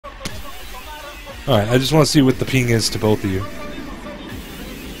Alright, I just want to see what the ping is to both of you.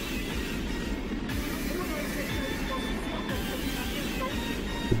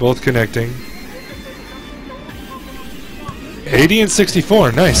 You're both connecting. 80 and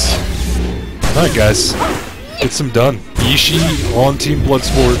 64, nice. Alright guys, get some done. Eishi on Team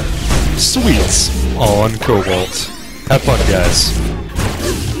Bloodsport, Sweets on Cobalt. Have fun guys.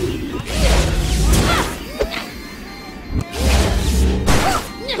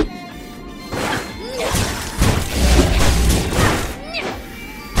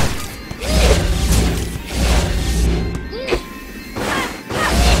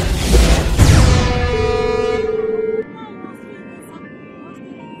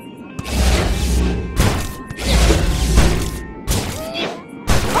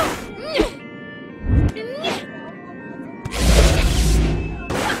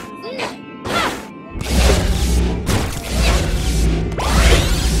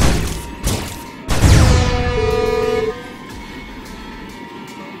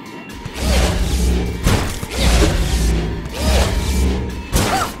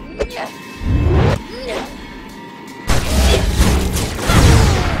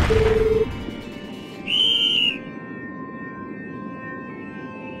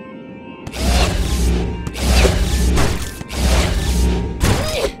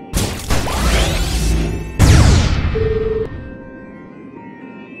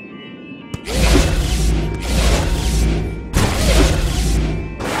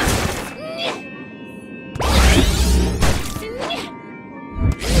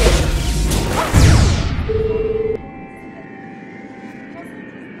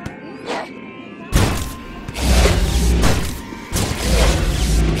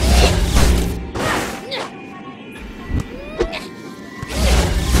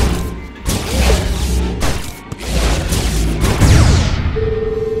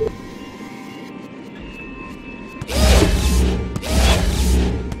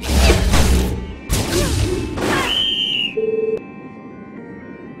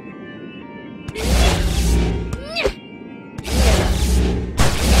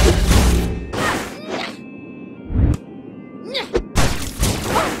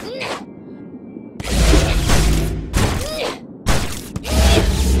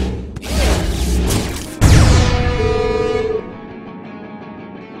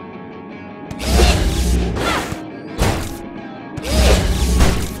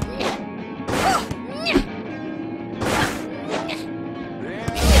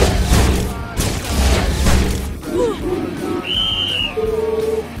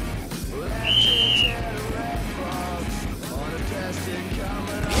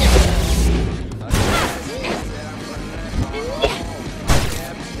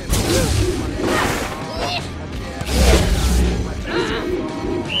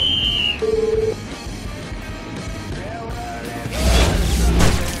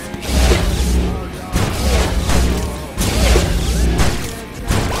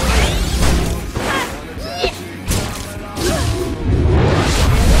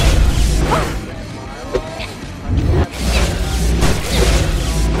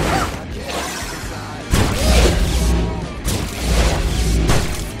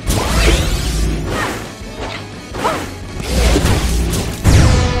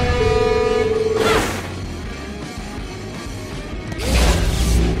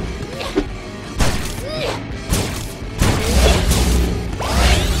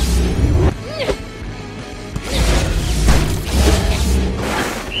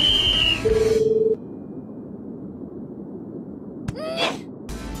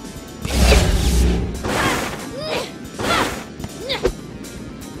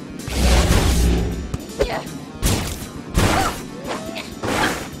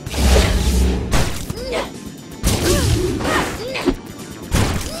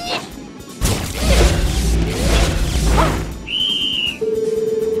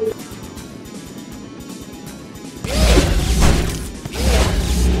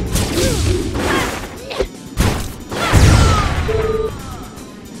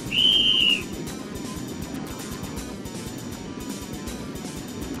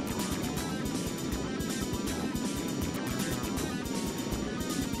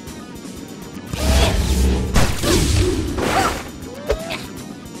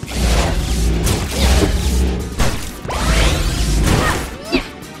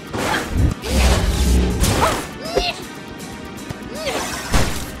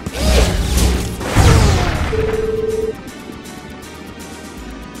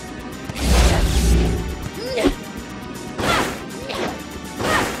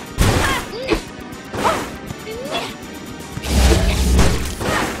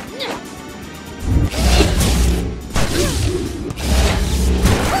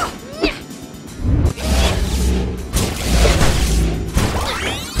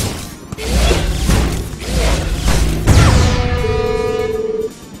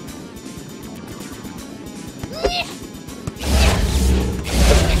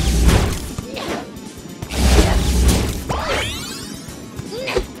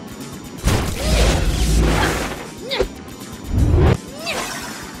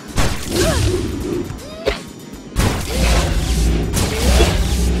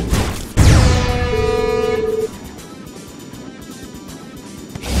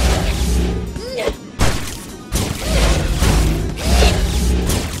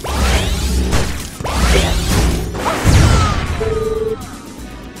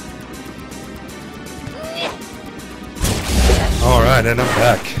 Alright, and I'm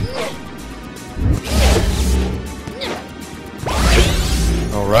back.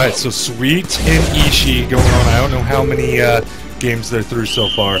 Alright, so Sweet and Eishi going on. I don't know how many games they're through so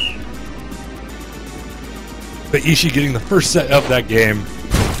far. But Eishi getting the first set of that game.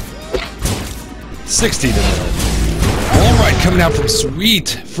 60-0. Alright, coming out from Sweet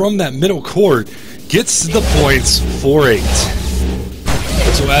from that middle court. Gets the points, 4-8.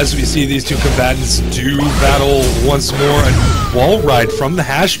 So as we see these two combatants do battle once more, a wall ride from the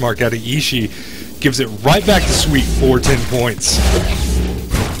hash mark out of Eishi gives it right back to Sweet for 10 points.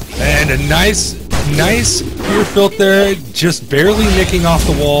 And a nice pure filth there, just barely nicking off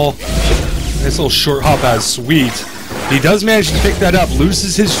the wall. Nice little short hop out of Sweet. He does manage to pick that up,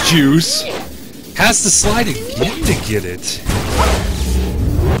 loses his juice, has to slide again to get it.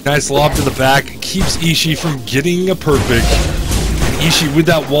 Nice lob to the back, keeps Eishi from getting a perfect. And Eishi with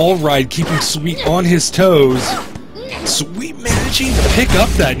that wall ride, keeping Sweet on his toes. Sweet managing to pick up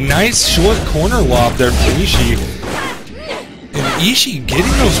that nice short corner lob there from Eishi. And Eishi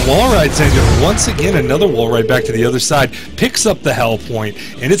getting those wall rides in, and once again another wall ride back to the other side, picks up the hell point,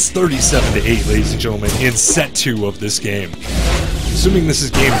 and it's 37-8, ladies and gentlemen, in set 2 of this game. Assuming this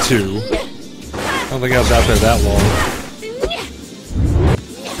is game 2. I don't think I was out there that long.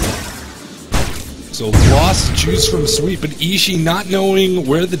 So lost juice from Sweet, but Eishi, not knowing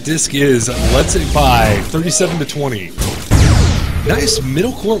where the disc is, lets it by 37-20. Nice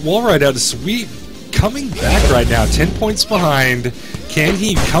middle court wall ride out of Sweet. Coming back right now, 10 points behind. Can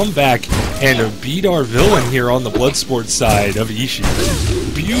he come back and beat our villain here on the Bloodsport side of Eishi?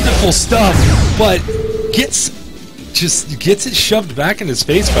 Beautiful stuff, but gets it shoved back in his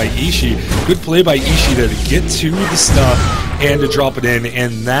face by Eishi. Good play by Eishi there to get to the stuff and to drop it in,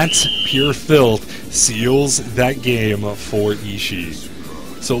 and that's pure filth seals that game for Eishi.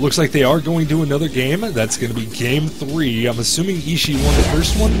 So it looks like they are going to another game. That's going to be game 3. I'm assuming Eishi won the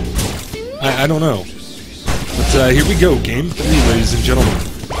first one? I don't know. But here we go, game 3, ladies and gentlemen.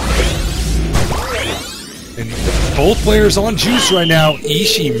 And both players on juice right now.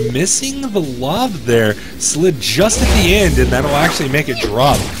 Eishi missing the lob there. Slid just at the end, and that'll actually make it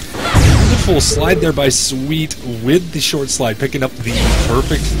drop. Beautiful slide there by Sweet with the short slide, picking up the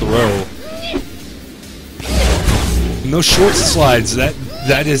perfect throw. And those short slides,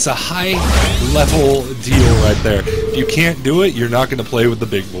 that is a high-level deal right there. If you can't do it, you're not going to play with the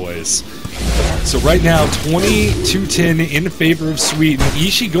big boys. So right now, 22-10 in favor of Sweet, and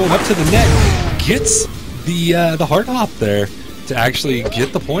Eishi going up to the net gets the hard hop there to actually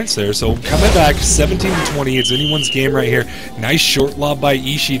get the points there. So coming back, 17-20, it's anyone's game right here. Nice short lob by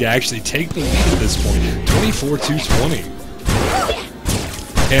Eishi to actually take the lead at this point, 24-20.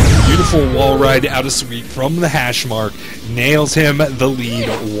 And beautiful wall ride out of Sweet from the hash mark. Nails him the lead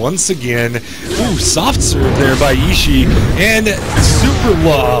once again. Ooh, soft serve there by Eishi. And super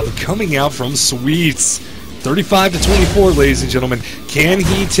lob coming out from Sweets. 35-24, ladies and gentlemen. Can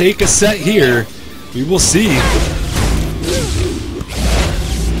he take a set here? We will see.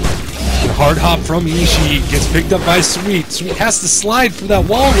 The hard hop from Eishi gets picked up by Sweet. Sweet has to slide for that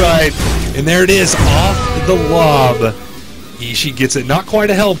wall ride. And there it is, off the lob. Eishi gets it, not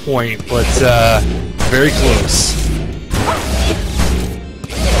quite a hell point, but very close.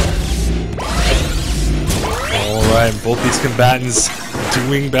 Alright, both these combatants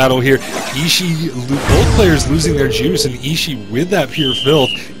doing battle here. Eishi, both players losing their juice, and Eishi with that pure filth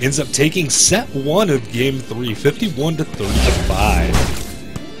ends up taking set 1 of game 3, 51-35.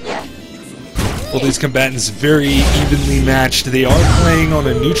 Well, these combatants very evenly matched. They are playing on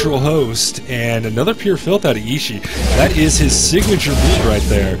a neutral host, and another pure filth out of Eishi. That is his signature move right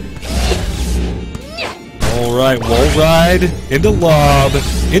there. Alright, wall ride, into lob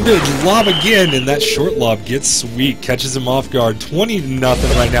again, and that short lob gets Sweet, catches him off guard.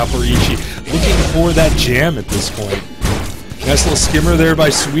 20-0 right now for Eishi. Looking for that jam at this point. Nice little skimmer there by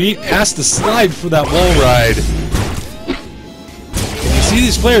Sweet. Has to slide for that wall ride. See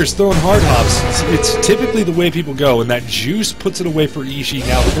these players throwing hard hops. It's typically the way people go, and that juice puts it away for Eishi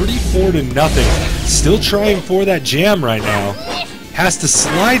now, 34-0. Still trying for that jam right now. Has to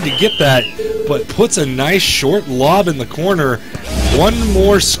slide to get that, but puts a nice short lob in the corner. One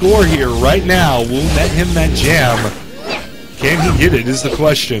more score here right now will net him that jam. Can he get it is the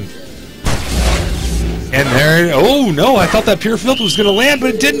question. And there, oh no, I thought that pure filth was going to land,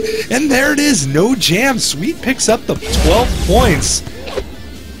 but it didn't. And there it is, no jam. Sweet picks up the 12 points.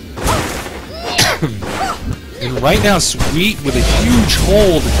 And right now, Sweet with a huge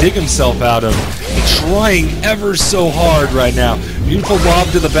hole to dig himself out of. Trying ever so hard right now. Beautiful lob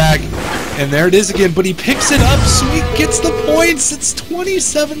to the back. And there it is again, but he picks it up, Sweet gets the points. It's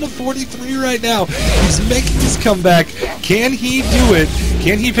 27-43 right now. He's making his comeback. Can he do it?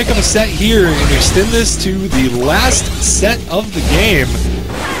 Can he pick up a set here and extend this to the last set of the game?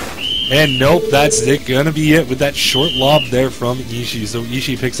 And nope, that's gonna be it with that short lob there from Eishi. So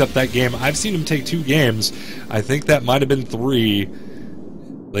Eishi picks up that game. I've seen him take 2 games. I think that might have been 3.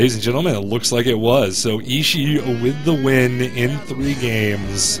 Ladies and gentlemen, it looks like it was. So Eishi with the win in 3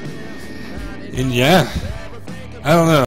 games. And yeah, I don't know.